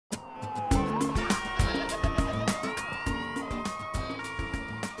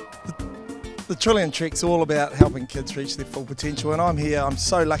The Trillian Trek's all about helping kids reach their full potential, and I'm here. I'm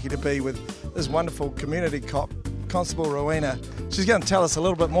so lucky to be with this wonderful community cop, Constable Rowena. She's going to tell us a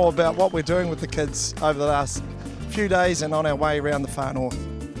little bit more about what we're doing with the kids over the last few days and on our way around the far north.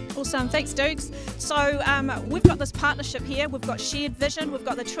 Awesome, thanks Dukes. So we've got this partnership here, we've got shared vision, we've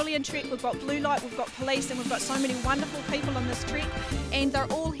got the Trillian Trek, we've got Blue Light, we've got police, and we've got so many wonderful people on this trek, and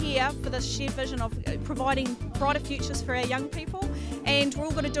they're all here for this shared vision of providing brighter futures for our young people, and we're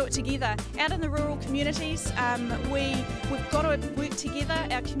all going to do it together. Out in the rural communities, we've got to work together,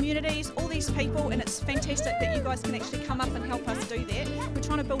 our communities, all these people, and it's fantastic that you guys can actually come up and help us do that. We're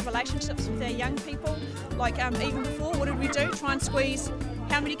trying to build relationships with our young people, like even before, what did we do? Try and squeeze.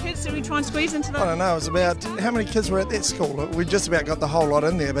 How many kids did we try and squeeze into the... I don't know, it was about, how many kids were at that school? We just about got the whole lot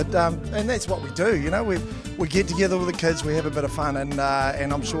in there, but and that's what we do, you know, we get together with the kids, we have a bit of fun, and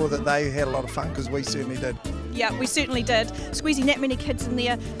I'm sure that they had a lot of fun, because we certainly did. Yeah, we certainly did. Squeezing that many kids in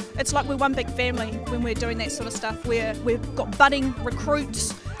there, it's like we're one big family when we're doing that sort of stuff. We've got budding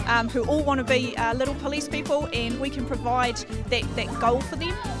recruits who all want to be little police people, and we can provide that goal for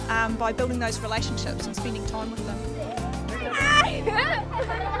them by building those relationships and spending time with them.